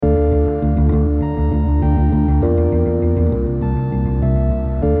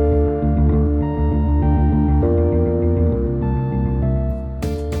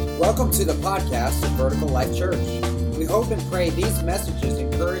Welcome to the podcast of Vertical Life Church. We hope and pray these messages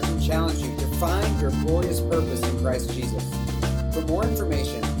encourage and challenge you to find your glorious purpose in Christ Jesus. For more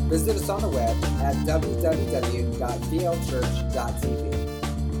information, visit us on the web at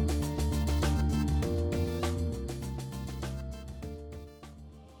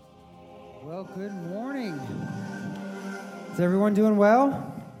www.vlchurch.tv. Well, good morning. Is everyone doing well?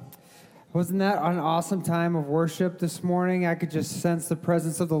 Wasn't that an awesome time of worship this morning? I could just sense the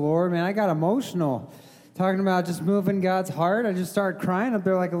presence of the Lord. Man, I got emotional talking about just moving God's heart. I just started crying up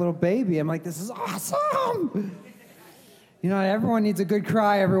there like a little baby. I'm like, this is awesome. You know, everyone needs a good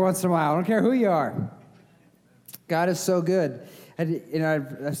cry every once in a while. I don't care who you are. God is so good.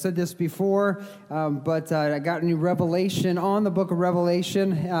 I've said this before, but I got a new revelation on the book of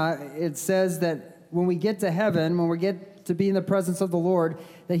Revelation. It says that when we get to heaven, when we get to be in the presence of the Lord,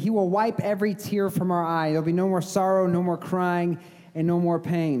 that he will wipe every tear from our eye. There'll be no more sorrow, no more crying, and no more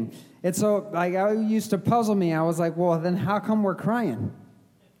pain. And so, it used to puzzle me. I was like, well, then how come we're crying?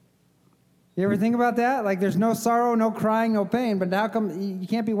 You ever think about that? Like, there's no sorrow, no crying, no pain, but how come you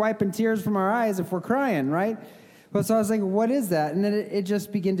can't be wiping tears from our eyes if we're crying, right? But so I was like, what is that? And then it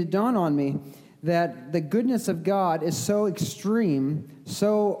just began to dawn on me that the goodness of God is so extreme,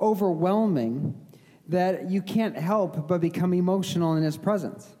 so overwhelming, that you can't help but become emotional in his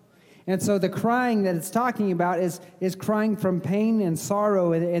presence. And so the crying that it's talking about is crying from pain and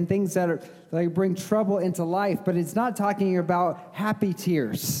sorrow and things that bring trouble into life, but it's not talking about happy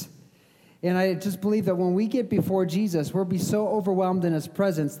tears. And I just believe that when we get before Jesus, we'll be so overwhelmed in his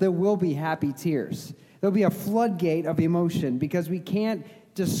presence, there will be happy tears. There'll be a floodgate of emotion because we can't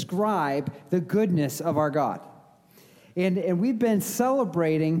describe the goodness of our God. And we've been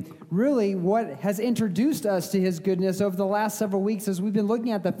celebrating really what has introduced us to his goodness over the last several weeks as we've been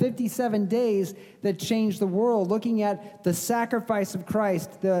looking at the 57 days that changed the world, looking at the sacrifice of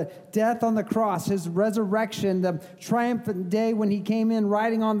Christ, the death on the cross, his resurrection, the triumphant day when he came in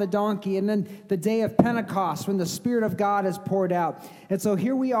riding on the donkey, and then the day of Pentecost when the Spirit of God is poured out. And so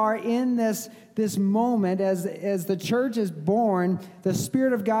here we are in this moment as the church is born, the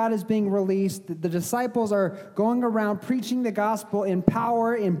Spirit of God is being released, the disciples are going around preaching the gospel in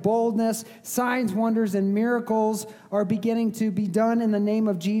power, in boldness, signs, wonders, and miracles are beginning to be done in the name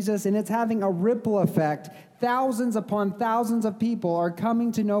of Jesus, and it's having a ripple effect. Thousands upon thousands of people are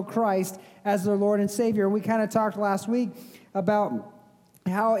coming to know Christ as their Lord and Savior. And we kind of talked last week about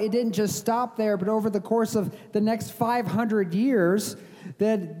how it didn't just stop there, but over the course of the next 500 years,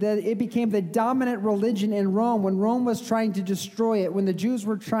 that it became the dominant religion in Rome. When Rome was trying to destroy it, when the Jews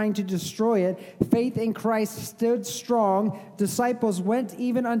were trying to destroy it, faith in Christ stood strong. Disciples went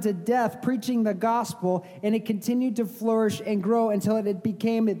even unto death preaching the gospel, and it continued to flourish and grow until it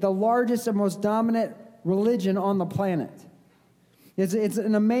became the largest and most dominant religion on the planet. It's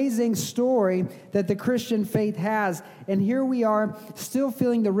an amazing story that the Christian faith has. And here we are still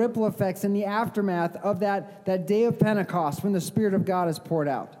feeling the ripple effects in the aftermath of that day of Pentecost when the Spirit of God is poured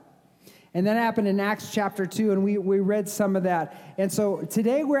out. And that happened in Acts chapter 2, and we read some of that. And so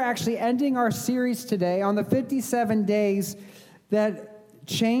today we're actually ending our series today on the 57 days that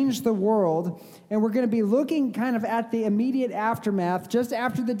changed the world. And we're going to be looking kind of at the immediate aftermath, just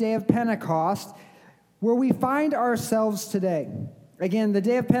after the day of Pentecost, where we find ourselves today. Again, the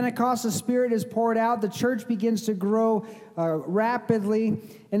day of Pentecost, the Spirit is poured out. The church begins to grow rapidly.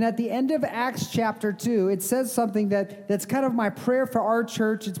 And at the end of Acts chapter 2, it says something that's kind of my prayer for our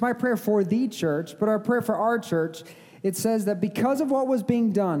church. It's my prayer for the church, but our prayer for our church. It says that because of what was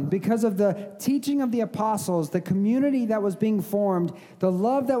being done, because of the teaching of the apostles, the community that was being formed, the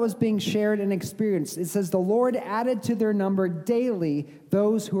love that was being shared and experienced, it says the Lord added to their number daily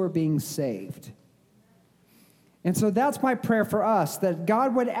those who are being saved. And so that's my prayer for us, that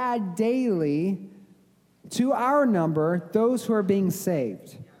God would add daily to our number those who are being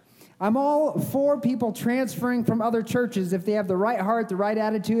saved. I'm all for people transferring from other churches if they have the right heart, the right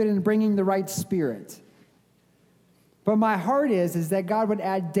attitude, and bringing the right spirit. But my heart is that God would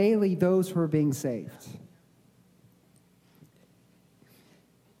add daily those who are being saved.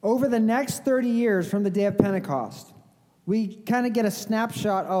 Over the next 30 years from the day of Pentecost, we kind of get a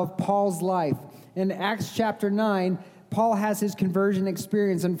snapshot of Paul's life. In Acts chapter 9, Paul has his conversion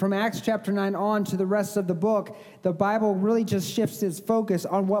experience. And from Acts chapter 9 on to the rest of the book, the Bible really just shifts its focus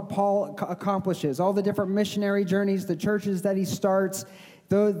on what Paul accomplishes. All the different missionary journeys, the churches that he starts,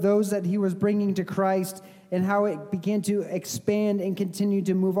 those that he was bringing to Christ, and how it began to expand and continue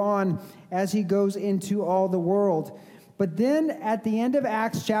to move on as he goes into all the world. But then at the end of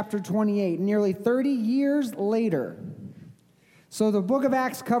Acts chapter 28, nearly 30 years later, so the book of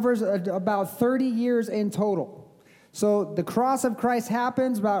Acts covers about 30 years in total. So the cross of Christ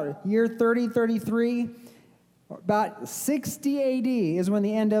happens about year 30, 33. About 60 AD is when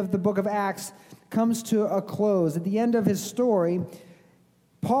the end of the book of Acts comes to a close. At the end of his story,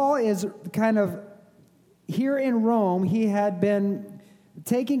 Paul is kind of here in Rome. He had been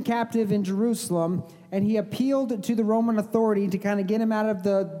taken captive in Jerusalem, and he appealed to the Roman authority to kind of get him out of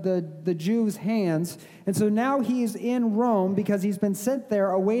the Jews' hands. And so now he's in Rome because he's been sent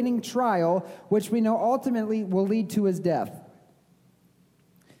there awaiting trial, which we know ultimately will lead to his death.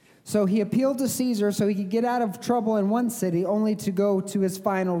 So he appealed to Caesar so he could get out of trouble in one city, only to go to his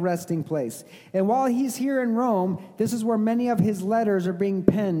final resting place. And while he's here in Rome, this is where many of his letters are being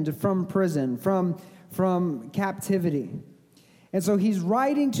penned from prison, from captivity. And so he's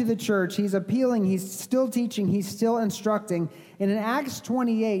writing to the church, he's appealing, he's still teaching, he's still instructing. And in Acts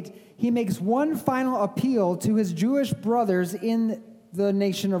 28, he makes one final appeal to his Jewish brothers in the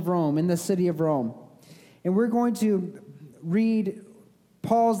nation of Rome, in the city of Rome. And we're going to read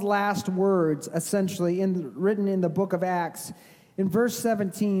Paul's last words, essentially, written in the book of Acts. In verse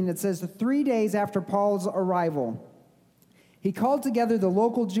 17, it says, 3 days after Paul's arrival, he called together the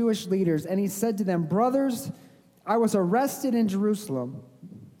local Jewish leaders, and he said to them, "Brothers, I was arrested in Jerusalem.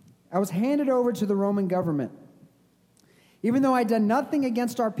 I was handed over to the Roman government. Even though I'd done nothing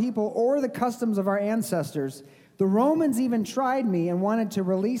against our people or the customs of our ancestors, the Romans even tried me and wanted to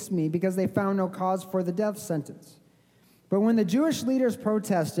release me because they found no cause for the death sentence. But when the Jewish leaders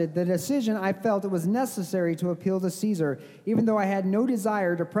protested the decision, I felt it was necessary to appeal to Caesar, even though I had no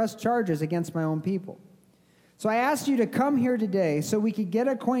desire to press charges against my own people. So I asked you to come here today so we could get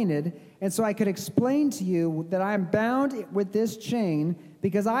acquainted and so I could explain to you that I am bound with this chain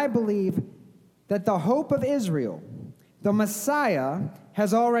because I believe that the hope of Israel, the Messiah,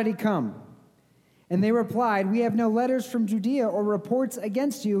 has already come." And they replied, "We have no letters from Judea or reports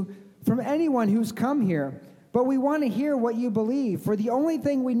against you from anyone who's come here, but we want to hear what you believe. For the only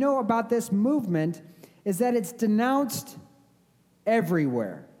thing we know about this movement is that it's denounced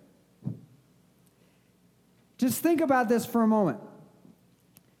everywhere." Just think about this for a moment.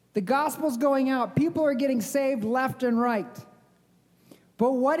 The gospel's going out. People are getting saved left and right.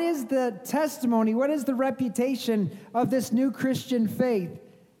 But what is the testimony? What is the reputation of this new Christian faith?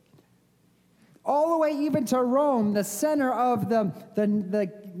 All the way even to Rome, the center of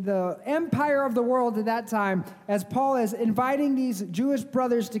the empire of the world at that time, as Paul is inviting these Jewish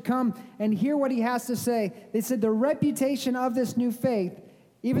brothers to come and hear what he has to say, they said the reputation of this new faith,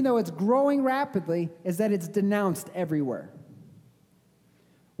 even though it's growing rapidly, is that it's denounced everywhere.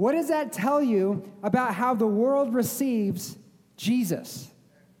 What does that tell you about how the world receives Jesus?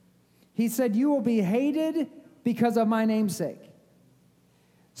 He said, "You will be hated because of my name's sake."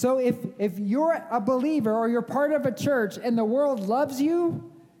 So if you're a believer or you're part of a church and the world loves you,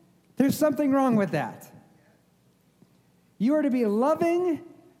 there's something wrong with that. You are to be loving,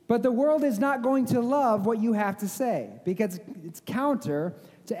 but the world is not going to love what you have to say because it's counter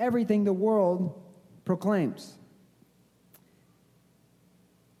to everything the world proclaims.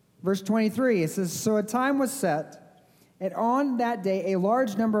 Verse 23, it says, "So a time was set, and on that day a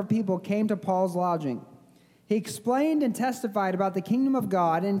large number of people came to Paul's lodging. He explained and testified about the kingdom of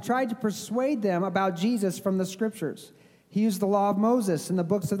God and tried to persuade them about Jesus from the scriptures. He used the law of Moses and the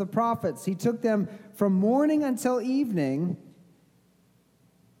books of the prophets. He took them from morning until evening."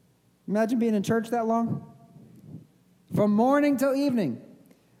 Imagine being in church that long. From morning till evening.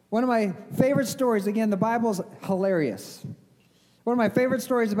 One of my favorite stories, again, the Bible's hilarious. One of my favorite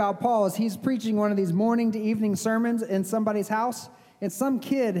stories about Paul is he's preaching one of these morning to evening sermons in somebody's house, and some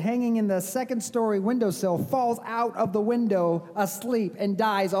kid hanging in the second-story windowsill falls out of the window asleep and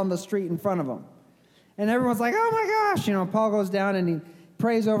dies on the street in front of him. And everyone's like, "Oh my gosh!" Paul goes down and he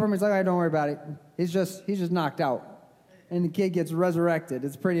prays over him. He's like, "All right, don't worry about it. He's just knocked out." And the kid gets resurrected.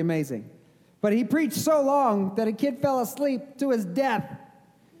 It's pretty amazing. But he preached so long that a kid fell asleep to his death.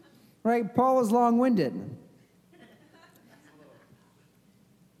 Right? Paul was long-winded.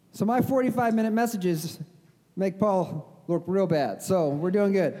 So my 45-minute messages make Paul look real bad. So we're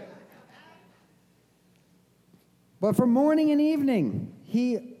doing good. But from morning and evening,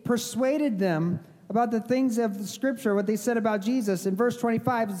 he persuaded them about the things of the Scripture, what they said about Jesus. In verse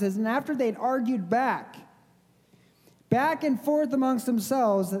 25, it says, "And after they'd argued back and forth amongst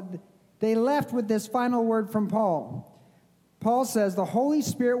themselves, they left with this final word from Paul. Paul says, 'The Holy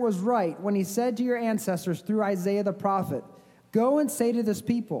Spirit was right when he said to your ancestors through Isaiah the prophet, go and say to this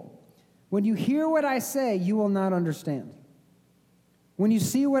people, when you hear what I say, you will not understand. When you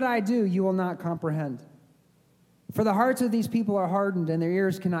see what I do, you will not comprehend. For the hearts of these people are hardened, and their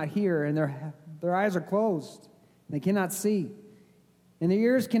ears cannot hear, and their eyes are closed, and they cannot see. And their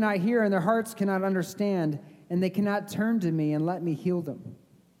ears cannot hear, and their hearts cannot understand, and they cannot turn to me and let me heal them.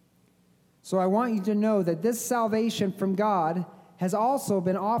 So I want you to know that this salvation from God has also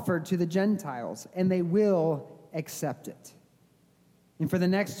been offered to the Gentiles, and they will accept it. And for the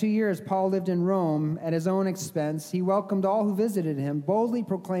next 2 years, Paul lived in Rome at his own expense. He welcomed all who visited him, boldly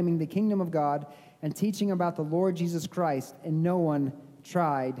proclaiming the kingdom of God and teaching about the Lord Jesus Christ, and no one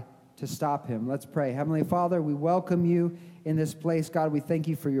tried to stop him. Let's pray. Heavenly Father, we welcome you in this place. God, we thank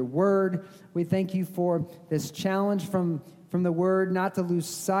you for your word. We thank you for this challenge from the word, not to lose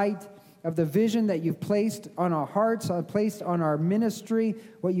sight of the vision that you've placed on our hearts, placed on our ministry,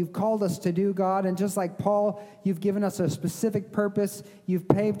 what you've called us to do, God. And just like Paul, you've given us a specific purpose. You've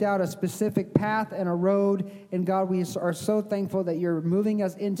paved out a specific path and a road. And God, we are so thankful that you're moving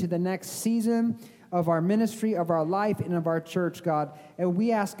us into the next season of our ministry, of our life, and of our church, God. And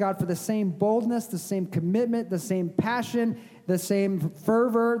we ask, God, for the same boldness, the same commitment, the same passion, the same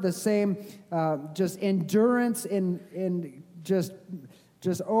fervor, the same just endurance and just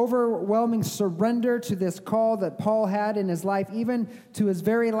overwhelming surrender to this call that Paul had in his life, even to his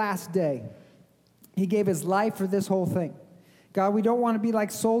very last day. He gave his life for this whole thing. God, we don't want to be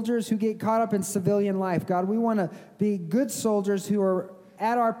like soldiers who get caught up in civilian life. God, we want to be good soldiers who are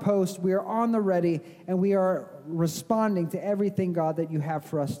at our post, we are on the ready, and we are responding to everything, God, that you have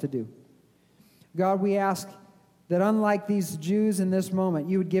for us to do. God, we ask that unlike these Jews in this moment,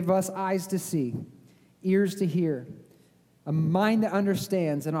 you would give us eyes to see, ears to hear, a mind that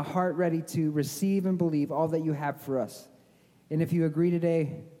understands, and a heart ready to receive and believe all that you have for us. And if you agree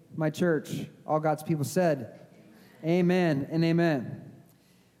today, my church, all God's people said, amen and amen.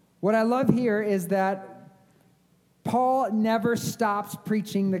 What I love here is that Paul never stops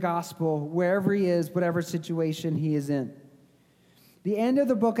preaching the gospel wherever he is, whatever situation he is in. The end of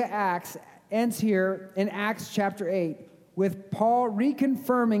the book of Acts ends here in Acts chapter 8 with Paul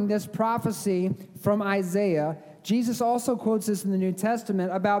reconfirming this prophecy from Isaiah. Jesus also quotes this in the New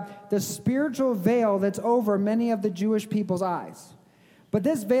Testament about the spiritual veil that's over many of the Jewish people's eyes. But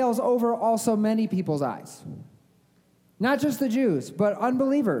this veil is over also many people's eyes. Not just the Jews, but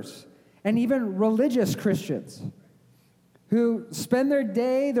unbelievers and even religious Christians who spend their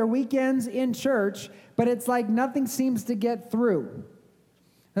day, their weekends in church, but it's like nothing seems to get through.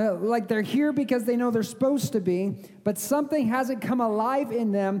 Like they're here because they know they're supposed to be, but something hasn't come alive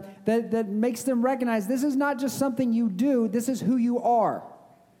in them that makes them recognize this is not just something you do, this is who you are.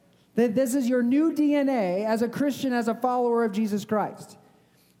 That this is your new DNA as a Christian, as a follower of Jesus Christ.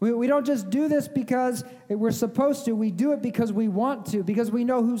 We don't just do this because we're supposed to, we do it because we want to, because we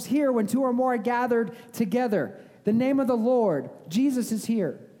know who's here when two or more are gathered together. The name of the Lord, Jesus is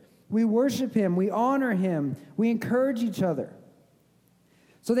here. We worship him, we honor him, we encourage each other.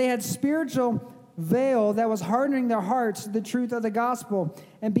 So they had spiritual veil that was hardening their hearts to the truth of the gospel.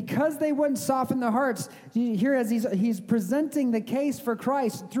 And because they wouldn't soften their hearts, here as he's presenting the case for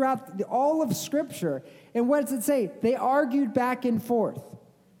Christ throughout all of Scripture. And what does it say? They argued back and forth.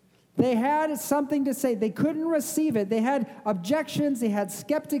 They had something to say. They couldn't receive it. They had objections. They had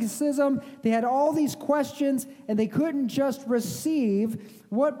skepticism. They had all these questions, and they couldn't just receive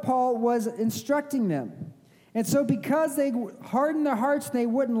what Paul was instructing them. And so because they hardened their hearts and they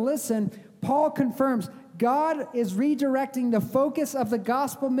wouldn't listen, Paul confirms God is redirecting the focus of the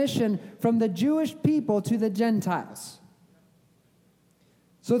gospel mission from the Jewish people to the Gentiles.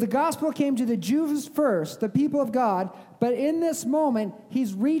 So the gospel came to the Jews first, the people of God, but in this moment,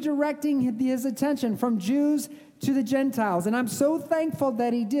 he's redirecting his attention from Jews to the Gentiles. And I'm so thankful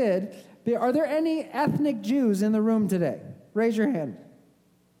that he did. Are there any ethnic Jews in the room today? Raise your hand.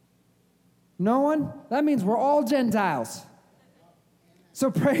 No one? That means we're all Gentiles. So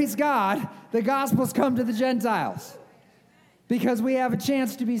praise God, the gospel's come to the Gentiles because we have a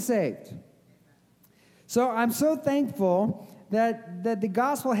chance to be saved. So I'm so thankful that the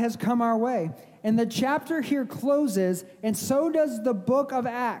gospel has come our way. And the chapter here closes, and so does the book of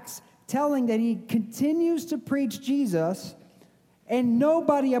Acts, telling that he continues to preach Jesus, and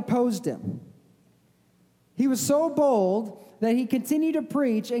nobody opposed him. He was so bold that he continued to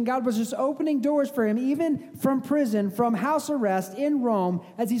preach, and God was just opening doors for him, even from prison, from house arrest in Rome,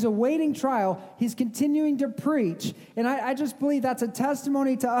 as he's awaiting trial, he's continuing to preach. And I just believe that's a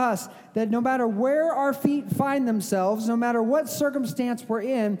testimony to us that no matter where our feet find themselves, no matter what circumstance we're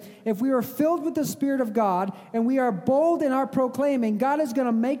in, if we are filled with the Spirit of God and we are bold in our proclaiming, God is going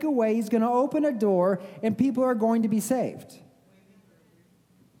to make a way, he's going to open a door, and people are going to be saved.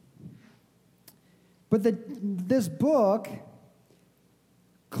 But this book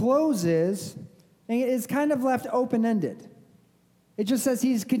closes, and it's kind of left open-ended. It just says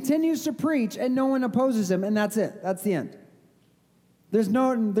he continues to preach, and no one opposes him, and that's it. That's the end. There's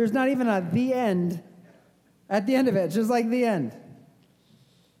not even the end at the end of it, just like the end.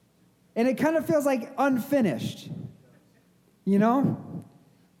 And it kind of feels like unfinished, you know?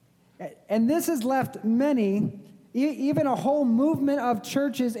 And this has left many, even a whole movement of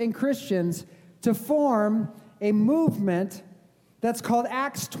churches and Christians, to form a movement that's called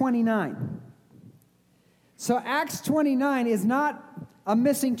Acts 29. So Acts 29 is not a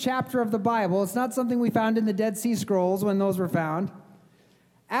missing chapter of the Bible. It's not something we found in the Dead Sea Scrolls when those were found.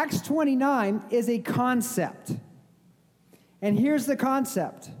 Acts 29 is a concept. And here's the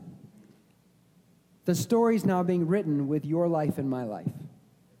concept. The story's now being written with your life and my life.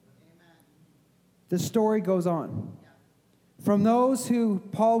 The story goes on. From those who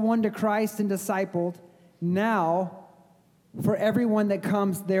Paul won to Christ and discipled, now for everyone that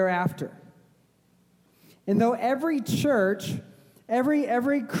comes thereafter. And though every church,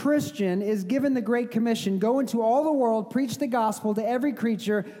 every Christian is given the Great Commission, go into all the world, preach the gospel to every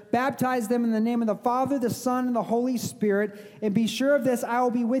creature, baptize them in the name of the Father, the Son, and the Holy Spirit, and be sure of this, I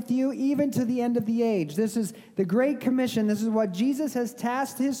will be with you even to the end of the age. This is the Great Commission. This is what Jesus has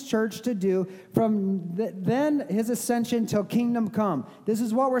tasked his church to do from then his ascension till kingdom come. This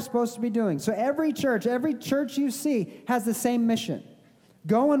is what we're supposed to be doing. So every church you see has the same mission.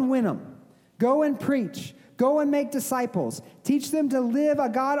 Go and win them. Go and preach. Go and make disciples. Teach them to live a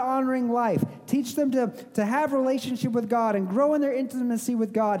God-honoring life. Teach them to have relationship with God and grow in their intimacy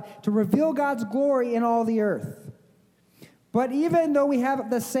with God, to reveal God's glory in all the earth. But even though we have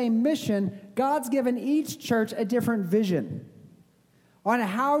the same mission, God's given each church a different vision on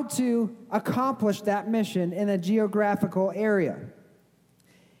how to accomplish that mission in a geographical area.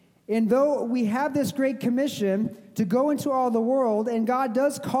 And though we have this great commission to go into all the world, and God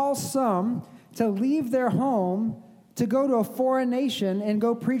does call some to leave their home to go to a foreign nation and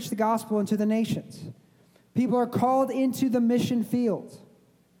go preach the gospel into the nations. People are called into the mission field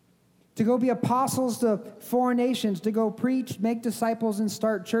to go be apostles to foreign nations, to go preach, make disciples, and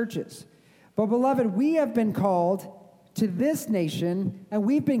start churches. But beloved, we have been called to this nation, and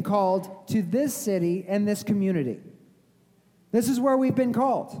we've been called to this city and this community. This is where we've been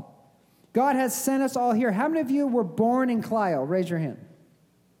called. God has sent us all here. How many of you were born in Clio? Raise your hand.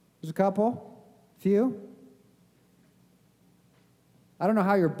 There's a couple. Few? I don't know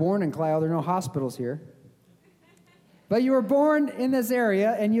how you're born in Clio. There are no hospitals here. But you were born in this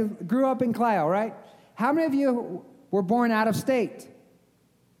area, and you grew up in Clio, right? How many of you were born out of state?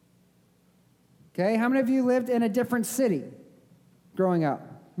 Okay, how many of you lived in a different city growing up?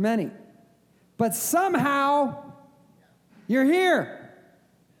 Many. But somehow, you're here.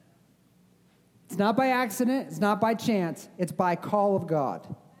 It's not by accident. It's not by chance. It's by call of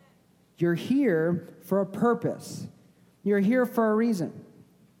God. You're here for a purpose. You're here for a reason.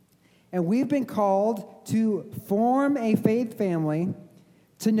 And we've been called to form a faith family,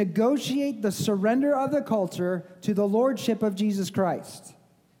 to negotiate the surrender of the culture to the lordship of Jesus Christ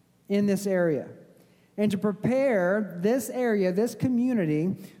in this area, and to prepare this area, this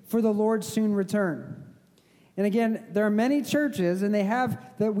community, for the Lord's soon return. And again, there are many churches, and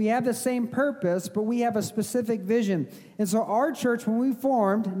we have the same purpose, but we have a specific vision. And so our church, when we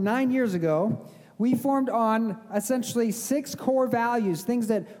formed 9 years ago, we formed on essentially 6 core values, things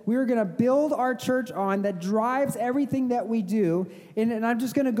that we were going to build our church on that drives everything that we do. And I'm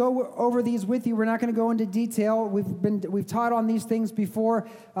just going to go over these with you. We're not going to go into detail. We've taught on these things before.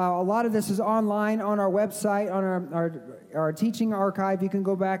 A lot of this is online on our website, on our teaching archive. You can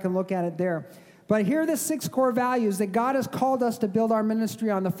go back and look at it there. But here are the 6 core values that God has called us to build our ministry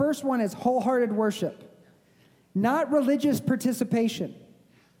on. The first one is wholehearted worship, not religious participation.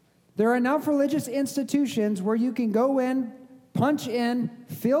 There are enough religious institutions where you can go in, punch in,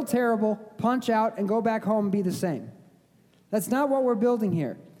 feel terrible, punch out, and go back home and be the same. That's not what we're building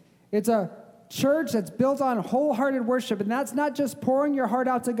here. It's a church that's built on wholehearted worship, and that's not just pouring your heart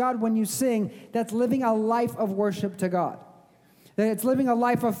out to God when you sing. That's living a life of worship to God. It's living a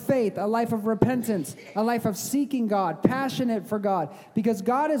life of faith, a life of repentance, a life of seeking God, passionate for God, because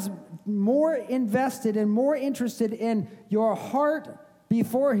God is more invested and more interested in your heart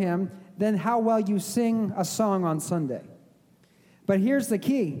before Him than how well you sing a song on Sunday. But here's the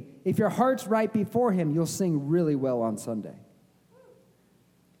key. If your heart's right before Him, you'll sing really well on Sunday.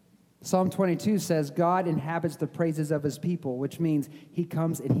 Psalm 22 says, God inhabits the praises of His people, which means He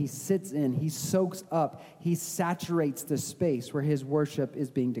comes and He sits in, He soaks up, He saturates the space where His worship is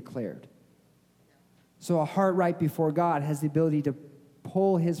being declared. So a heart right before God has the ability to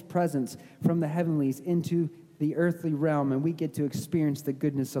pull His presence from the heavenlies into the earthly realm, and we get to experience the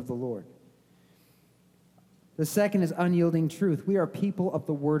goodness of the Lord. The second is unyielding truth. We are people of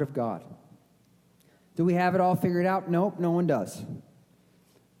the Word of God. Do we have it all figured out? Nope, no one does.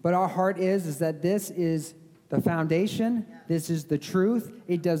 But our heart is that this is the foundation. This is the truth.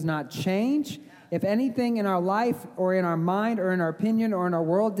 It does not change. If anything in our life or in our mind or in our opinion or in our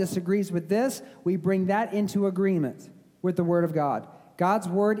world disagrees with this, we bring that into agreement with the Word of God. God's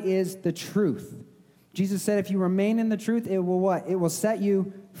Word is the truth. Jesus said if you remain in the truth, it will what? It will set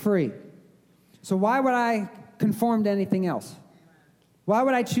you free. So why would I conform to anything else? Why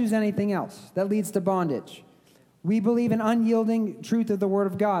would I choose anything else that leads to bondage? We believe in unyielding truth of the Word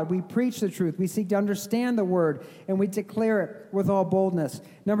of God. We preach the truth. We seek to understand the Word, and we declare it with all boldness.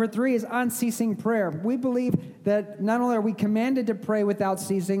 Number 3 is unceasing prayer. We believe that not only are we commanded to pray without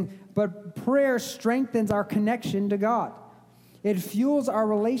ceasing, but prayer strengthens our connection to God. It fuels our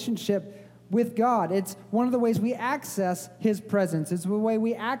relationship with God. It's one of the ways we access His presence. It's the way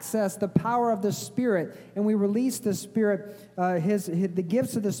we access the power of the Spirit, and we release the Spirit, the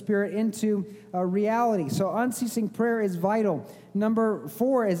gifts of the Spirit into reality. So unceasing prayer is vital. Number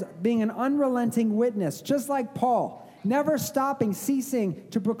 4 is being an unrelenting witness, just like Paul, never stopping, ceasing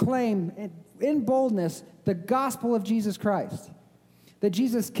to proclaim in boldness the gospel of Jesus Christ. That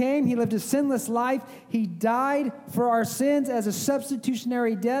Jesus came, He lived a sinless life, He died for our sins as a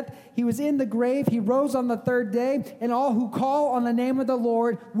substitutionary death, He was in the grave, He rose on the third day, and all who call on the name of the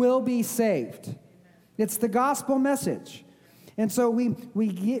Lord will be saved. It's the gospel message. And so we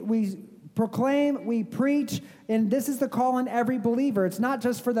proclaim, we preach, and this is the call on every believer. It's not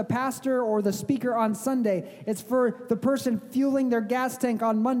just for the pastor or the speaker on Sunday. It's for the person fueling their gas tank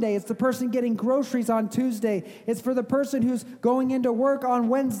on Monday. It's the person getting groceries on Tuesday. It's for the person who's going into work on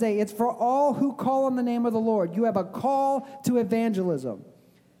Wednesday. It's for all who call on the name of the Lord. You have a call to evangelism,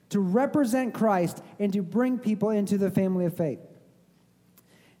 to represent Christ and to bring people into the family of faith.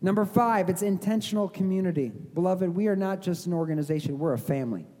 Number 5, it's intentional community. Beloved, we are not just an organization, we're a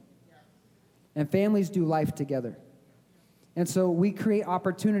family. And families do life together. And so we create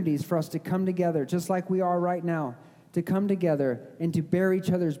opportunities for us to come together, just like we are right now, to come together and to bear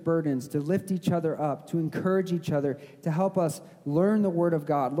each other's burdens, to lift each other up, to encourage each other, to help us learn the Word of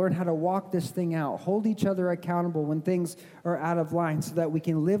God, learn how to walk this thing out, hold each other accountable when things are out of line so that we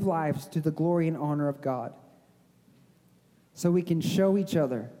can live lives to the glory and honor of God. So we can show each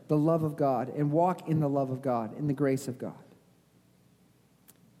other the love of God and walk in the love of God, in the grace of God.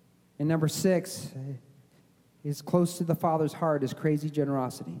 And number 6 is close to the Father's heart is crazy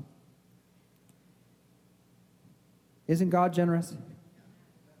generosity. Isn't God generous?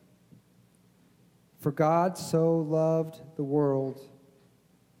 For God so loved the world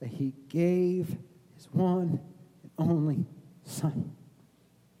that He gave His one and only Son.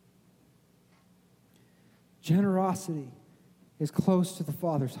 Generosity is close to the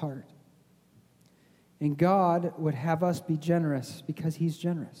Father's heart. And God would have us be generous because He's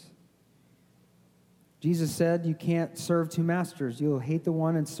generous. Jesus said you can't serve two masters. You'll hate the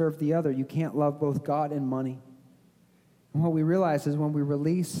one and serve the other. You can't love both God and money. And what we realize is when we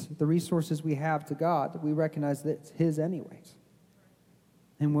release the resources we have to God, we recognize that it's His anyways.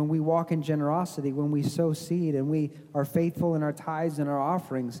 And when we walk in generosity, when we sow seed and we are faithful in our tithes and our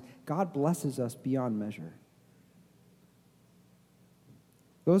offerings, God blesses us beyond measure.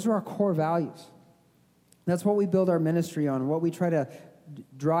 Those are our core values. That's what we build our ministry on, what we try to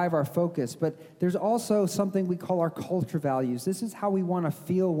drive our focus. But there's also something we call our culture values. This is how we want to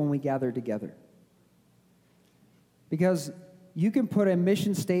feel when we gather together. Because you can put a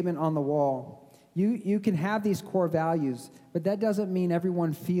mission statement on the wall. You can have these core values, but that doesn't mean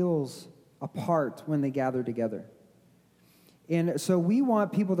everyone feels a part when they gather together. And so we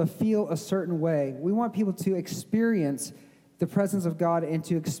want people to feel a certain way. We want people to experience the presence of God and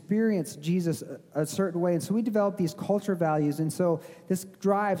to experience Jesus a certain way. And so we develop these culture values. And so this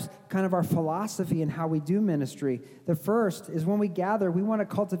drives kind of our philosophy and how we do ministry. The first is when we gather, we want to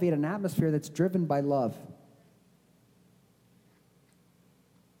cultivate an atmosphere that's driven by love.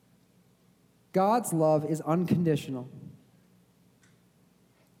 God's love is unconditional.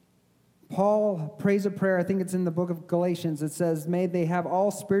 Paul prays a prayer, I think it's in the book of Galatians, it says, may they have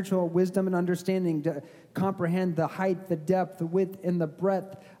all spiritual wisdom and understanding to comprehend the height, the depth, the width, and the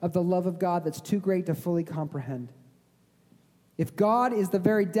breadth of the love of God that's too great to fully comprehend. If God is the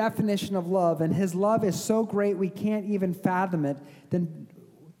very definition of love, and His love is so great we can't even fathom it, then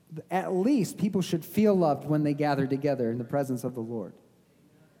at least people should feel loved when they gather together in the presence of the Lord.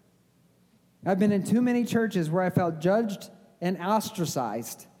 I've been in too many churches where I felt judged and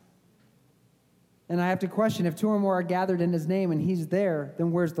ostracized. And I have to question, if two or more are gathered in His name and He's there,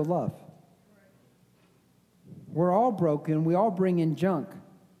 then where's the love? We're all broken. We all bring in junk.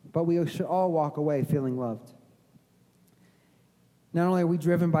 But we should all walk away feeling loved. Not only are we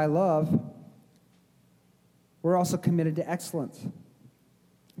driven by love, we're also committed to excellence.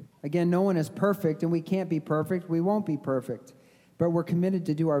 Again, no one is perfect, and we can't be perfect. We won't be perfect. But we're committed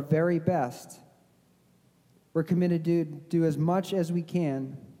to do our very best. We're committed to do as much as we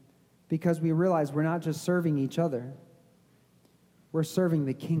can because we realize we're not just serving each other. We're serving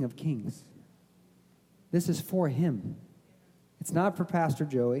the King of Kings. This is for him. It's not for Pastor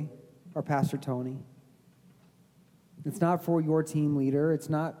Joey or Pastor Tony. It's not for your team leader. It's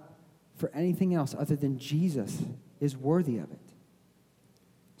not for anything else other than Jesus is worthy of it.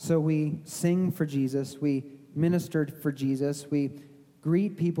 So we sing for Jesus. We ministered for Jesus. We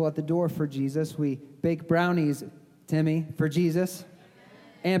greet people at the door for Jesus. We bake brownies, Timmy, for Jesus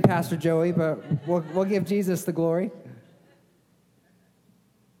and Pastor Joey, but we'll give Jesus the glory.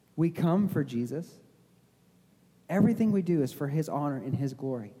 We come for Jesus. Everything we do is for his honor and his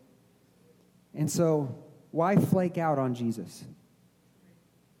glory. And so, why flake out on Jesus?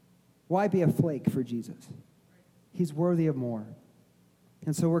 Why be a flake for Jesus? He's worthy of more.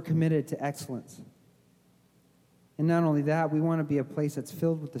 And so we're committed to excellence. And not only that, we want to be a place that's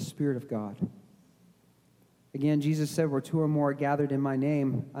filled with the Spirit of God. Again, Jesus said, where two or more are gathered in my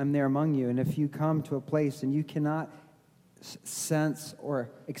name, I'm there among you. And if you come to a place and you cannot sense or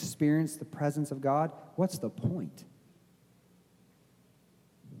experience the presence of God, what's the point?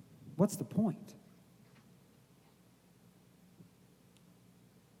 What's the point?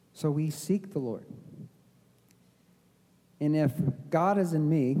 So we seek the Lord. And if God is in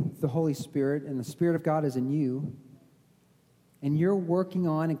me, the Holy Spirit, and the Spirit of God is in you, and you're working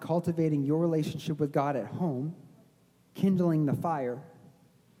on and cultivating your relationship with God at home, kindling the fire,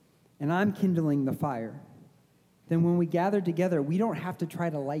 and I'm kindling the fire, then when we gather together, we don't have to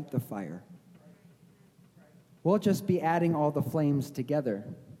try to light the fire. We'll just be adding all the flames together,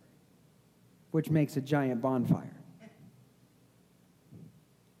 which makes a giant bonfire.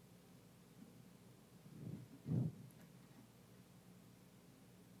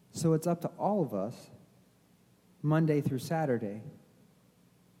 So it's up to all of us, Monday through Saturday,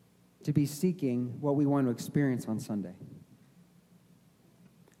 to be seeking what we want to experience on Sunday.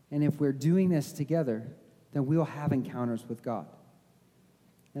 And if we're doing this together, then we'll have encounters with God.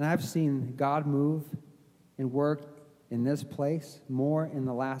 And I've seen God move and work in this place more in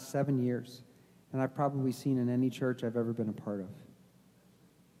the last 7 years than I've probably seen in any church I've ever been a part of.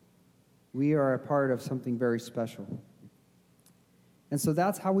 We are a part of something very special. And so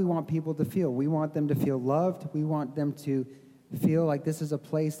that's how we want people to feel. We want them to feel loved. We want them to feel like this is a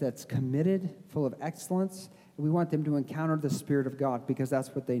place that's committed, full of excellence. We want them to encounter the Spirit of God because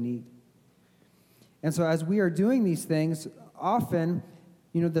that's what they need. And so as we are doing these things, often,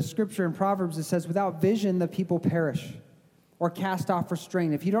 the scripture in Proverbs, it says, without vision, the people perish or cast off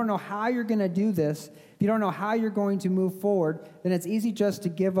restraint. If you don't know how you're going to do this, if you don't know how you're going to move forward, then it's easy just to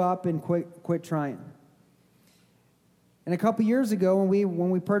give up and quit trying. And a couple years ago,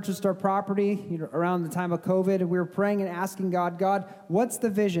 when we purchased our property, around the time of COVID, and we were praying and asking God, what's the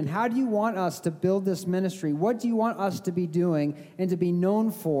vision? How do you want us to build this ministry? What do you want us to be doing and to be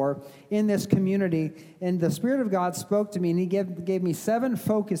known for in this community? And the Spirit of God spoke to me, and he gave me 7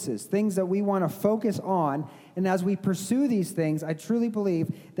 focuses, things that we want to focus on. And as we pursue these things, I truly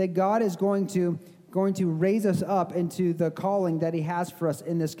believe that God is going to raise us up into the calling that he has for us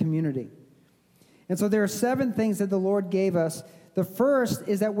in this community. And so there are 7 things that the Lord gave us. The first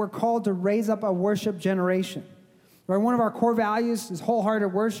is that we're called to raise up a worship generation. Right? One of our core values is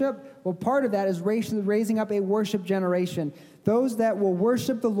wholehearted worship. Well, part of that is raising up a worship generation, those that will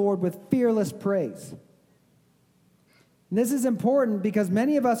worship the Lord with fearless praise. And this is important because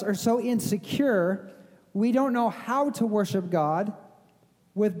many of us are so insecure, we don't know how to worship God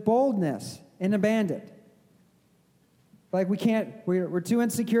with boldness and abandon. Like we're too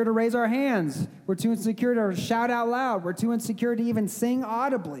insecure to raise our hands. We're too insecure to shout out loud. We're too insecure to even sing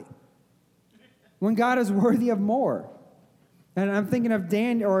audibly when God is worthy of more. And I'm thinking of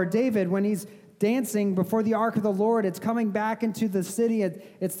David when he's dancing before the ark of the Lord. It's coming back into the city.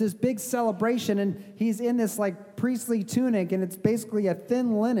 It's this big celebration, and he's in this like priestly tunic, and it's basically a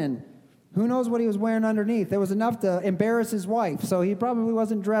thin linen. Who knows what he was wearing underneath? It was enough to embarrass his wife, so he probably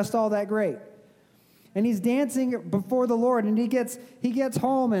wasn't dressed all that great. And he's dancing before the Lord, and he gets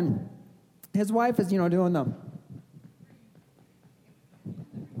home, and his wife is, doing them.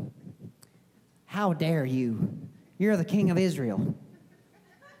 How dare you? You're the king of Israel.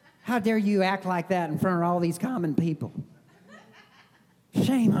 How dare you act like that in front of all these common people?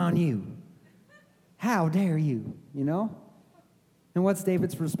 Shame on you. How dare you? And what's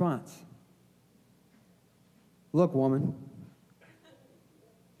David's response? Look, woman.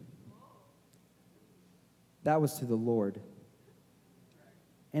 That was to the Lord.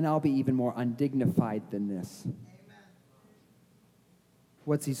 And I'll be even more undignified than this. Amen.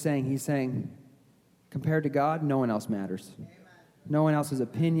 What's he saying? He's saying, compared to God, no one else matters. Amen. No one else's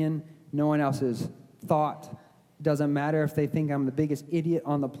opinion, no one else's thought. It doesn't matter if they think I'm the biggest idiot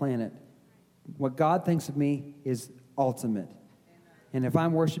on the planet. What God thinks of me is ultimate. Amen. And if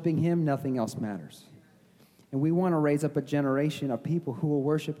I'm worshiping him, nothing else matters. And we want to raise up a generation of people who will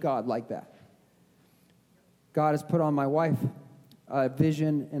worship God like that. God has put on my wife a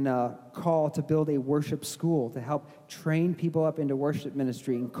vision and a call to build a worship school to help train people up into worship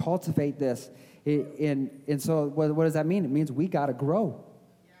ministry and cultivate this. And so what does that mean? It means we got to grow.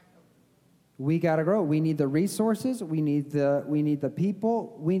 We got to grow. We need the resources. We need the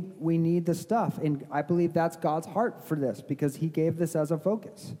people. We need the stuff. And I believe that's God's heart for this because he gave this as a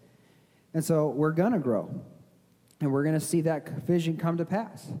focus. And so we're going to grow. And we're going to see that vision come to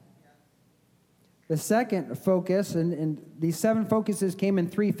pass. The second focus, and these 7 focuses came in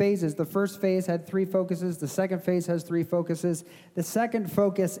 3 phases. The first phase had 3 focuses. The second phase has 3 focuses. The second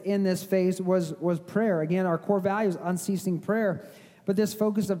focus in this phase was prayer. Again, our core value is unceasing prayer. But this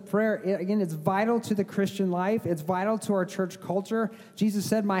focus of prayer, again, it's vital to the Christian life. It's vital to our church culture. Jesus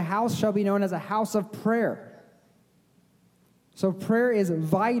said, "My house shall be known as a house of prayer." So prayer is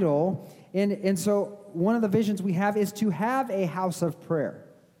vital. And so one of the visions we have is to have a house of prayer.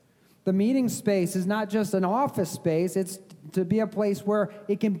 The meeting space is not just an office space. It's to be a place where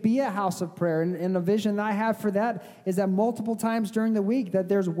it can be a house of prayer. And the vision that I have for that is that multiple times during the week that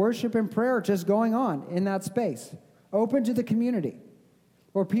there's worship and prayer just going on in that space, open to the community,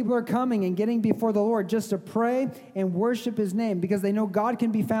 where people are coming and getting before the Lord just to pray and worship his name because they know God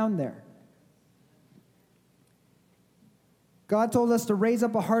can be found there. God told us to raise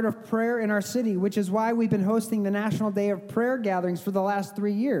up a heart of prayer in our city, which is why we've been hosting the National Day of Prayer gatherings for the last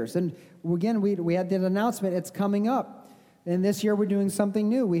 3 years. And again, we had that announcement. It's coming up. And this year we're doing something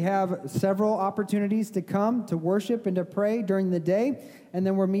new. We have several opportunities to come to worship and to pray during the day. And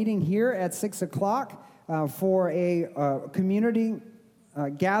then we're meeting here at 6 o'clock for a community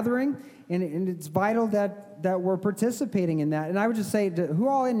gathering. And it's vital that we're participating in that. And I would just say, who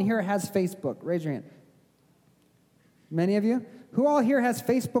all in here has Facebook? Raise your hand. Many of you? Who all here has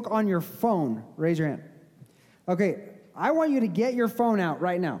Facebook on your phone? Raise your hand. Okay, I want you to get your phone out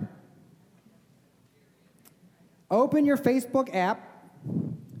right now. Open your Facebook app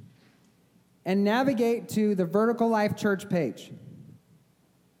and navigate to the Vertical Life Church page.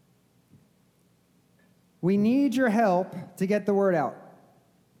 We need your help to get the word out.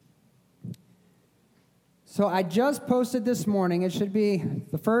 So I just posted this morning, it should be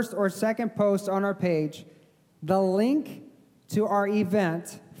the first or second post on our page, the link to our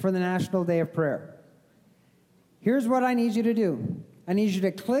event for the National Day of Prayer. Here's what I need you to do. I need you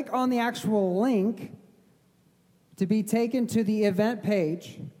to click on the actual link to be taken to the event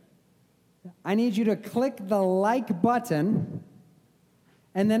page. I need you to click the like button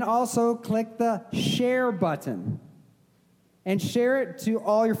and then also click the share button and share it to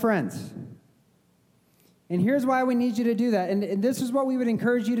all your friends. And here's why we need you to do that. And this is what we would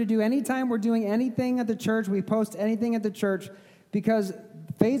encourage you to do anytime we're doing anything at the church, we post anything at the church, because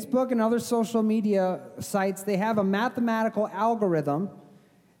Facebook and other social media sites, they have a mathematical algorithm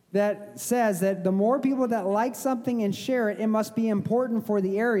that says that the more people that like something and share it, it must be important for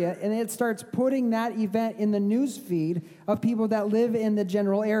the area. And it starts putting that event in the news feed of people that live in the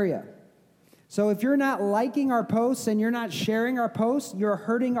general area. So if you're not liking our posts and you're not sharing our posts, you're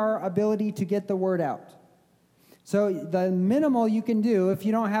hurting our ability to get the word out. So the minimal you can do, if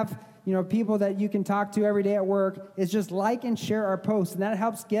you don't have, people that you can talk to every day at work, is just like and share our posts, and that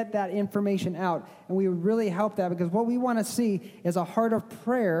helps get that information out. And we would really help that, because what we want to see is a heart of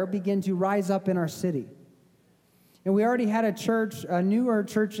prayer begin to rise up in our city. And we already had a newer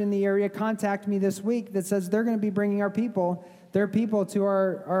church in the area contact me this week that says they're going to be bringing their people to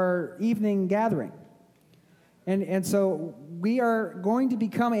our evening gathering. And so we are going to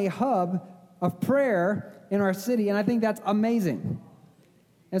become a hub of prayer in our city, and I think that's amazing.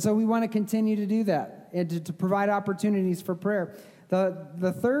 And so we want to continue to do that and to provide opportunities for prayer.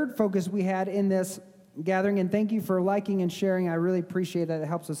 The third focus we had in this gathering, and thank you for liking and sharing, I really appreciate that. It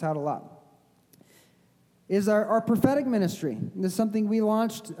helps us out a lot, is our prophetic ministry. This is something we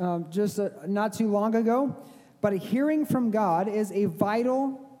launched just not too long ago, but hearing from God is a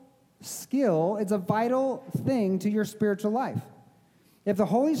vital skill. It's a vital thing to your spiritual life. If the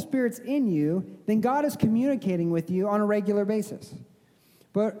Holy Spirit's in you, then God is communicating with you on a regular basis.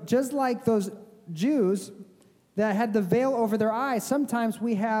 But just like those Jews that had the veil over their eyes, sometimes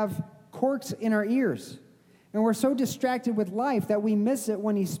we have corks in our ears. And we're so distracted with life that we miss it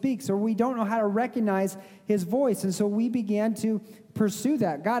when he speaks, or we don't know how to recognize his voice. And so we began to pursue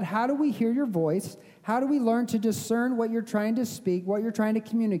that. God, how do we hear your voice? How do we learn to discern what you're trying to speak, what you're trying to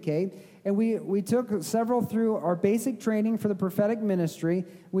communicate? And we took several through our basic training for the prophetic ministry.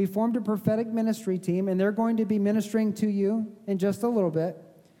 We formed a prophetic ministry team, and they're going to be ministering to you in just a little bit.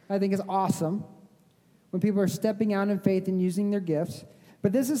 I think it's awesome when people are stepping out in faith and using their gifts.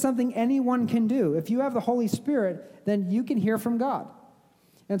 But this is something anyone can do. If you have the Holy Spirit, then you can hear from God.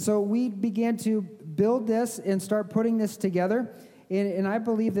 And so we began to build this and start putting this together. And I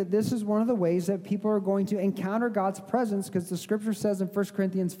believe that this is one of the ways that people are going to encounter God's presence, because the scripture says in 1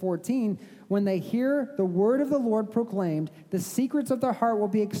 Corinthians 14, when they hear the word of the Lord proclaimed, the secrets of their heart will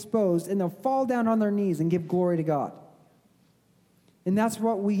be exposed, and they'll fall down on their knees and give glory to God. And that's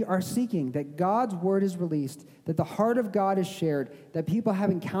what we are seeking, that God's word is released, that the heart of God is shared, that people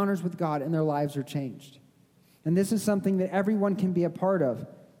have encounters with God and their lives are changed. And this is something that everyone can be a part of.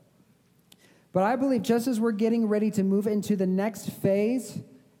 But I believe just as we're getting ready to move into the next phase,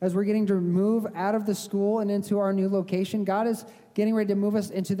 as we're getting to move out of the school and into our new location, God is getting ready to move us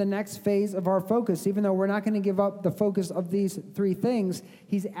into the next phase of our focus. Even though we're not going to give up the focus of these three things,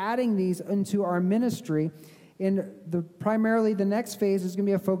 he's adding these into our ministry. And primarily the next phase is going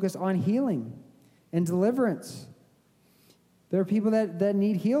to be a focus on healing and deliverance. There are people that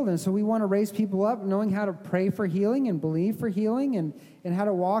need healed, and so we want to raise people up knowing how to pray for healing and believe for healing and how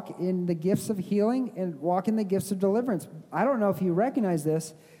to walk in the gifts of healing and walk in the gifts of deliverance. I don't know if you recognize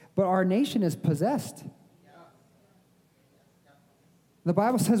this, but our nation is possessed. The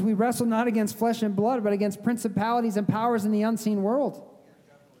Bible says we wrestle not against flesh and blood, but against principalities and powers in the unseen world.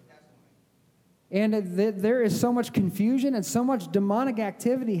 And there is so much confusion and so much demonic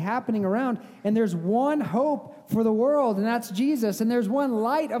activity happening around. And there's one hope for the world, and that's Jesus. And there's one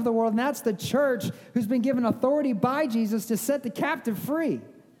light of the world, and that's the church, who's been given authority by Jesus to set the captive free.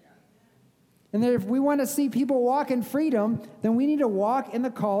 And that if we want to see people walk in freedom, then we need to walk in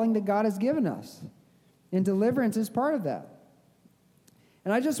the calling that God has given us. And deliverance is part of that.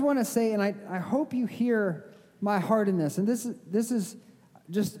 And I just want to say, and I hope you hear my heart in this. And this is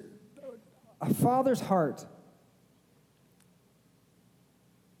just a father's heart.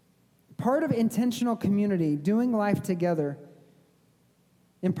 Part of intentional community, doing life together,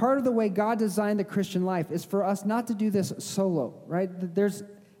 and part of the way God designed the Christian life is for us not to do this solo, right?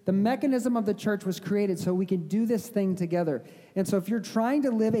 The mechanism of the church was created so we can do this thing together. And so if you're trying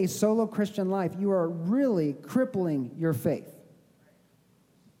to live a solo Christian life, you are really crippling your faith.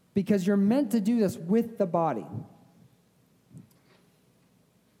 Because you're meant to do this with the body.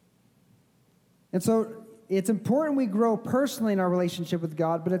 And so it's important we grow personally in our relationship with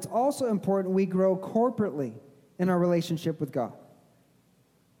God, but it's also important we grow corporately in our relationship with God.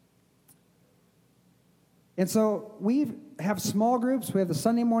 And so we have small groups. We have the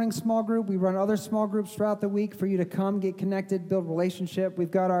Sunday morning small group. We run other small groups throughout the week for you to come, get connected, build relationship.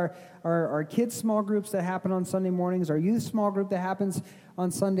 We've got our kids' small groups that happen on Sunday mornings, our youth small group that happens on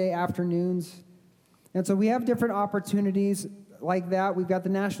Sunday afternoons. And so we have different opportunities like that. We've got the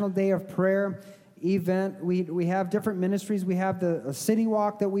National Day of Prayer event. We have different ministries. We have the city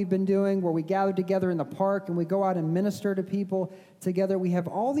walk that we've been doing where we gather together in the park and we go out and minister to people together. We have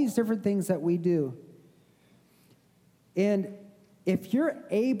all these different things that we do. And if you're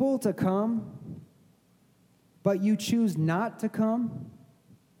able to come, but you choose not to come,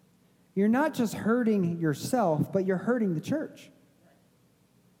 you're not just hurting yourself, but you're hurting the church.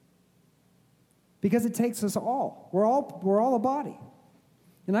 Because it takes us all. We're all a body.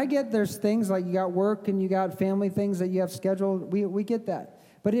 And I get there's things like you got work and you got family things that you have scheduled. We get that.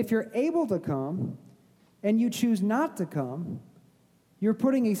 But if you're able to come and you choose not to come, you're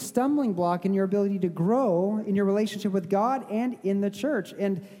putting a stumbling block in your ability to grow in your relationship with God and in the church.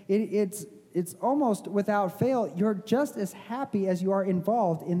 And it's almost without fail, you're just as happy as you are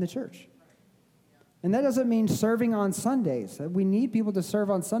involved in the church. And that doesn't mean serving on Sundays. We need people to serve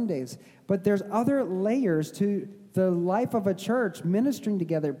on Sundays. But there's other layers to the life of a church, ministering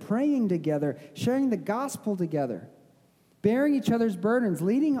together, praying together, sharing the gospel together, bearing each other's burdens,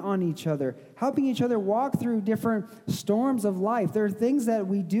 leading on each other, helping each other walk through different storms of life. There are things that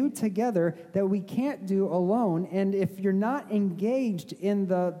we do together that we can't do alone. And if you're not engaged in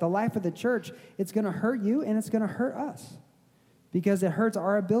the life of the church, it's going to hurt you and it's going to hurt us because it hurts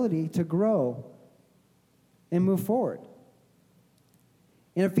our ability to grow and move forward.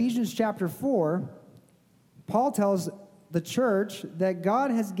 In Ephesians chapter 4, Paul tells the church that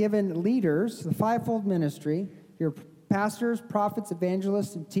God has given leaders, the fivefold ministry, your pastors, prophets,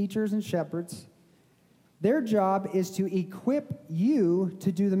 evangelists, and teachers and shepherds. Their job is to equip you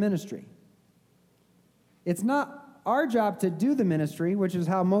to do the ministry. It's not our job to do the ministry, which is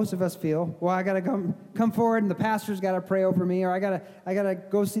how most of us feel. Well, I got to come forward and the pastor's got to pray over me, or I got to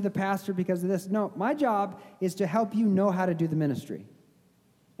go see the pastor because of this. No, my job is to help you know how to do the ministry.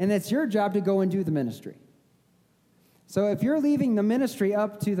 And it's your job to go and do the ministry. So if you're leaving the ministry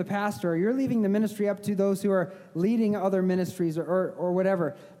up to the pastor, or you're leaving the ministry up to those who are leading other ministries or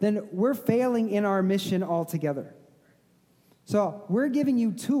whatever, then we're failing in our mission altogether. So we're giving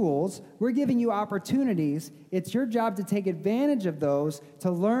you tools, we're giving you opportunities. It's your job to take advantage of those,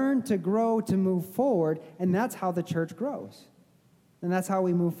 to learn, to grow, to move forward, and that's how the church grows. And that's how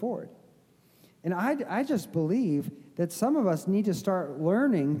we move forward. And I just believe that some of us need to start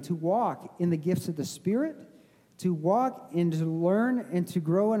learning to walk in the gifts of the Spirit, to walk and to learn and to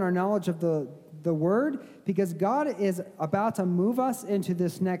grow in our knowledge of the Word, because God is about to move us into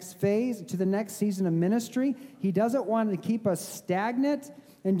this next phase, to the next season of ministry. He doesn't want to keep us stagnant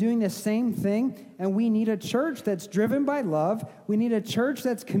and doing the same thing, and we need a church that's driven by love. We need a church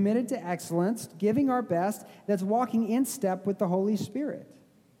that's committed to excellence, giving our best, that's walking in step with the Holy Spirit.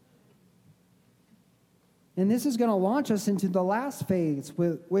 And this is going to launch us into the last phase,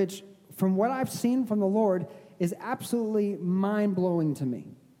 which, from what I've seen from the Lord, is absolutely mind-blowing to me.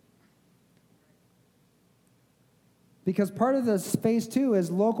 Because part of this phase 2 is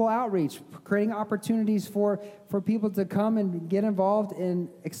local outreach, creating opportunities for people to come and get involved and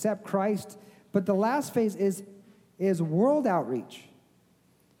accept Christ. But the last phase is world outreach.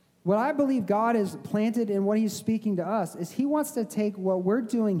 What I believe God has planted and what he's speaking to us is he wants to take what we're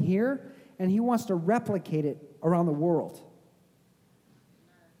doing here and he wants to replicate it around the world.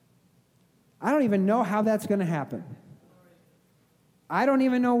 I don't even know how that's going to happen. I don't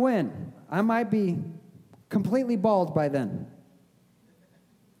even know when. I might be completely bald by then.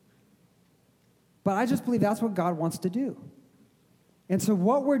 But I just believe that's what God wants to do. And so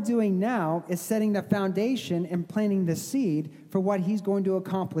what we're doing now is setting the foundation and planting the seed for what he's going to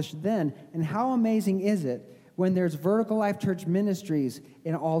accomplish then. And how amazing is it when there's Vertical Life Church ministries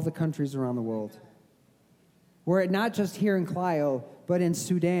in all the countries around the world? We're not just here in Clio, but in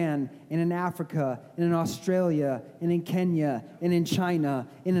Sudan, and in Africa, and in Australia, and in Kenya, and in China,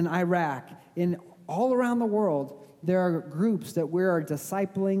 and in Iraq, in all around the world. There are groups that we are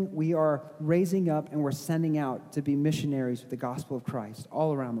discipling, we are raising up, and we're sending out to be missionaries with the gospel of Christ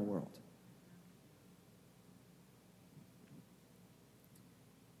all around the world.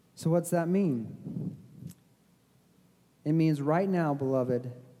 So what's that mean? It means right now,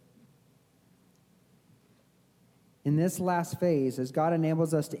 beloved, in this last phase, as God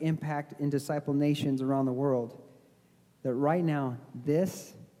enables us to impact and disciple nations around the world, that right now,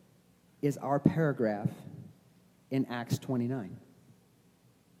 this is our paragraph in Acts 29.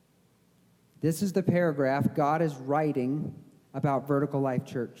 This is the paragraph God is writing about Vertical Life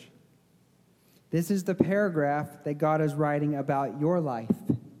Church. This is the paragraph that God is writing about your life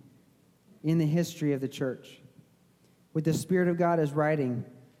in the history of the church. What the Spirit of God is writing,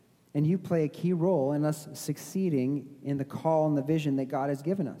 and you play a key role in us succeeding in the call and the vision that God has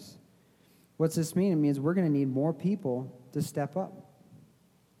given us. What's this mean? It means we're going to need more people to step up,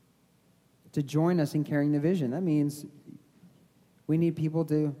 to join us in carrying the vision. That means we need people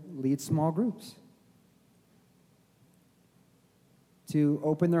to lead small groups, to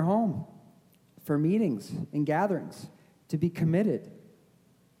open their home for meetings and gatherings, to be committed,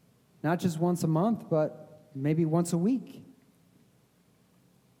 not just once a month, but maybe once a week,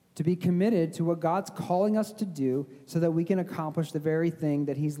 to be committed to what God's calling us to do so that we can accomplish the very thing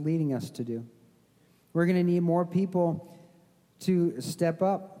that he's leading us to do. We're going to need more people to step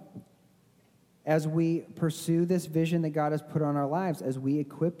up as we pursue this vision that God has put on our lives, as we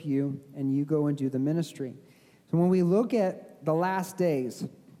equip you and you go and do the ministry. So when we look at the last days,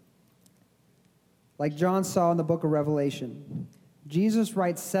 like John saw in the book of Revelation, Jesus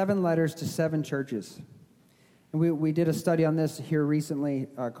writes 7 letters to 7 churches. And we did a study on this here recently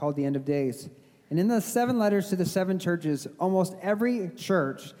called The End of Days. And in the 7 letters to the 7 churches, almost every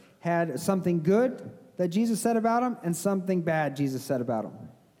church had something good that Jesus said about them and something bad Jesus said about them.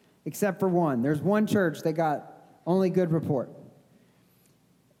 Except for one. There's one church that got only good report.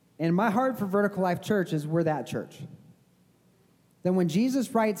 And my heart for Vertical Life Church is we're that church. Then when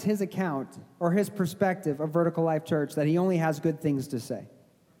Jesus writes his account or his perspective of Vertical Life Church, that he only has good things to say.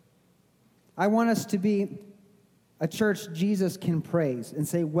 I want us to be a church Jesus can praise and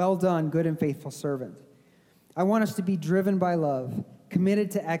say, well done, good and faithful servant. I want us to be driven by love, committed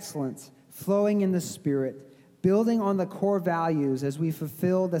to excellence, flowing in the Spirit, building on the core values as we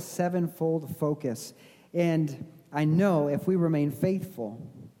fulfill the 7-fold focus. And I know if we remain faithful,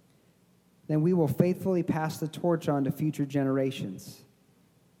 then we will faithfully pass the torch on to future generations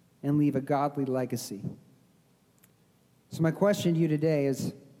and leave a godly legacy So my question to you today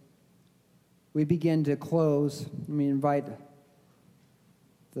is, we begin to close. Let me invite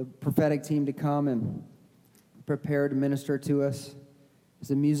the prophetic team to come and prepare to minister to us as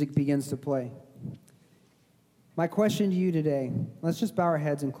the music begins to play. My question to you today, let's just bow our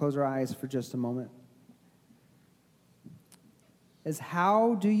heads and close our eyes for just a moment, is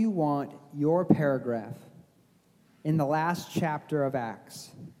how do you want your paragraph in the last chapter of Acts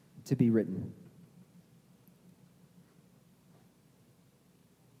to be written?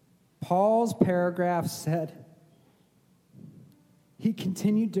 Paul's paragraph said, he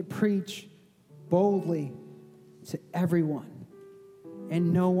continued to preach boldly to everyone,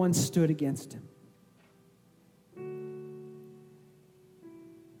 and no one stood against him.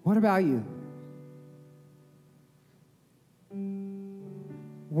 What about you?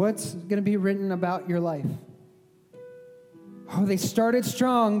 What's going to be written about your life? Oh, they started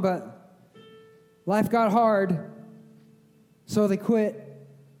strong, but life got hard, so they quit.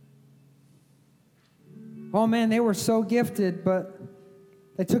 Oh man, they were so gifted, but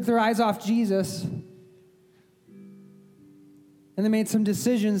they took their eyes off Jesus, and they made some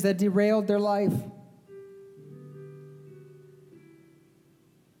decisions that derailed their life.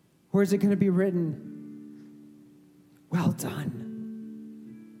 Or is it going to be written, well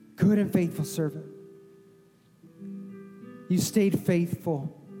done, good and faithful servant. You stayed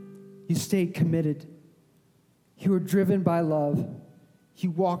faithful. You stayed committed. You were driven by love.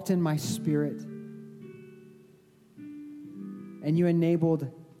 You walked in my spirit. And you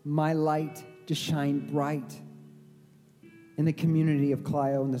enabled my light to shine bright in the community of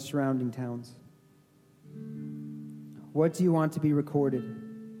Clio and the surrounding towns. What do you want to be recorded?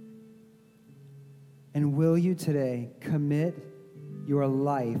 And will you today commit your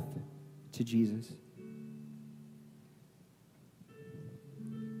life to Jesus?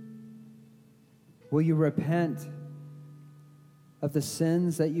 Will you repent of the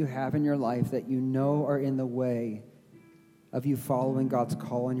sins that you have in your life that you know are in the way of you following God's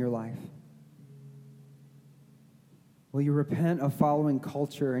call in your life? Will you repent of following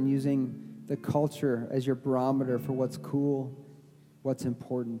culture and using the culture as your barometer for what's cool, what's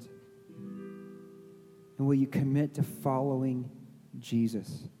important? And will you commit to following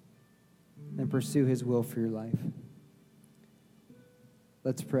Jesus and pursue his will for your life?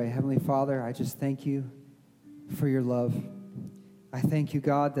 Let's pray. Heavenly Father, I just thank you for your love. I thank you,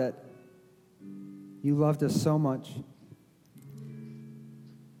 God, that you loved us so much,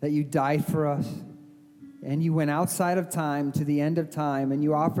 that you died for us, and you went outside of time to the end of time, and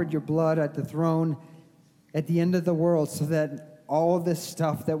you offered your blood at the throne at the end of the world so that all of this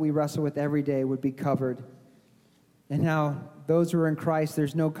stuff that we wrestle with every day would be covered. And now, those who are in Christ,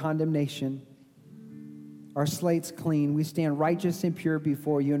 there's no condemnation. Our slate's clean. We stand righteous and pure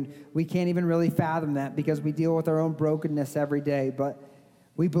before you, and we can't even really fathom that because we deal with our own brokenness every day, but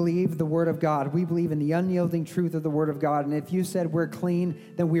we believe the Word of God. We believe in the unyielding truth of the Word of God, and if you said we're clean,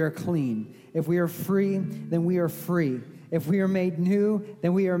 then we are clean. If we are free, then we are free. If we are made new,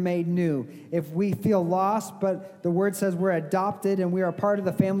 then we are made new. If we feel lost, but the Word says we're adopted and we are part of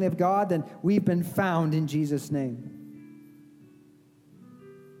the family of God, then we've been found in Jesus' name.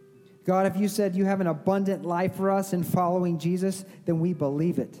 God, if you said you have an abundant life for us in following Jesus, then we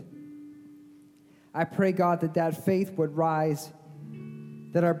believe it. I pray, God, that that faith would rise,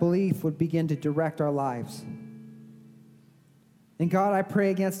 that our belief would begin to direct our lives. And God, I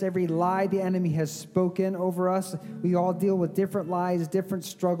pray against every lie the enemy has spoken over us. We all deal with different lies, different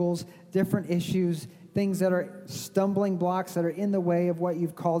struggles, different issues, things that are stumbling blocks that are in the way of what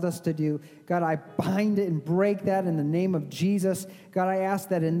you've called us to do. God, I bind it and break that in the name of Jesus. God, I ask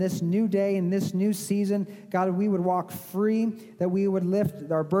that in this new day, in this new season, God, we would walk free, that we would lift,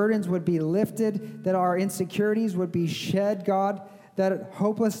 our burdens would be lifted, that our insecurities would be shed, God, that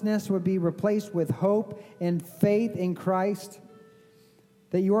hopelessness would be replaced with hope and faith in Christ,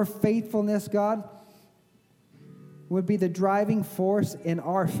 that your faithfulness, God, would be the driving force in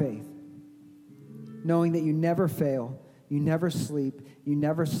our faith, knowing that you never fail, you never sleep, you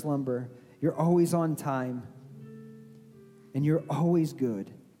never slumber, you're always on time, and you're always good.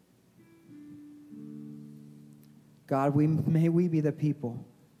 God, may we be the people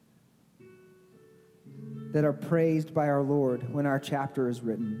that are praised by our Lord when our chapter is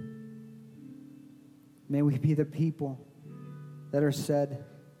written. May we be the people that are said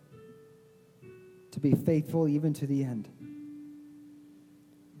to be faithful even to the end.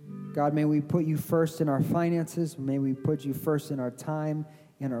 God, may we put you first in our finances. May we put you first in our time,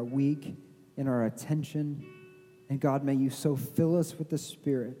 in our week, in our attention. And God, may you so fill us with the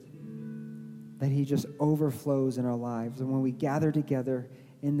Spirit that he just overflows in our lives. And when we gather together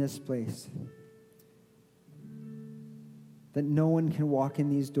in this place, that no one can walk in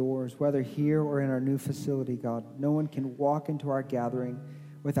these doors, whether here or in our new facility, God. No one can walk into our gathering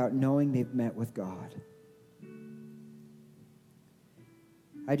without knowing they've met with God.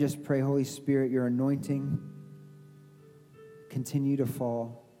 I just pray, Holy Spirit, your anointing continue to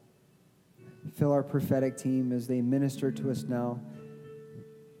fall. Fill our prophetic team as they minister to us now.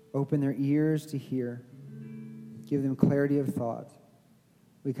 Open their ears to hear. Give them clarity of thought.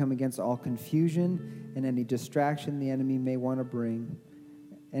 We come against all confusion and any distraction the enemy may want to bring.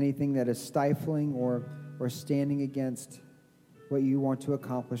 Anything that is stifling or standing against what you want to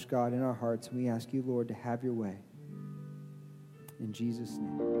accomplish, God, in our hearts. We ask you, Lord, to have your way. In Jesus'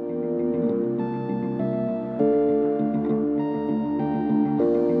 name.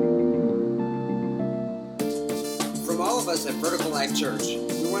 From all of us at Vertical Life Church,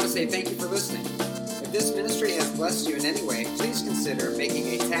 we want to say thank you for listening. If this ministry has blessed you in any way, please consider making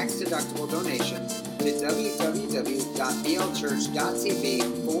a tax-deductible donation to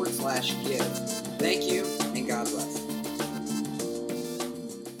www.blchurch.tv/give. Thank you, and God bless.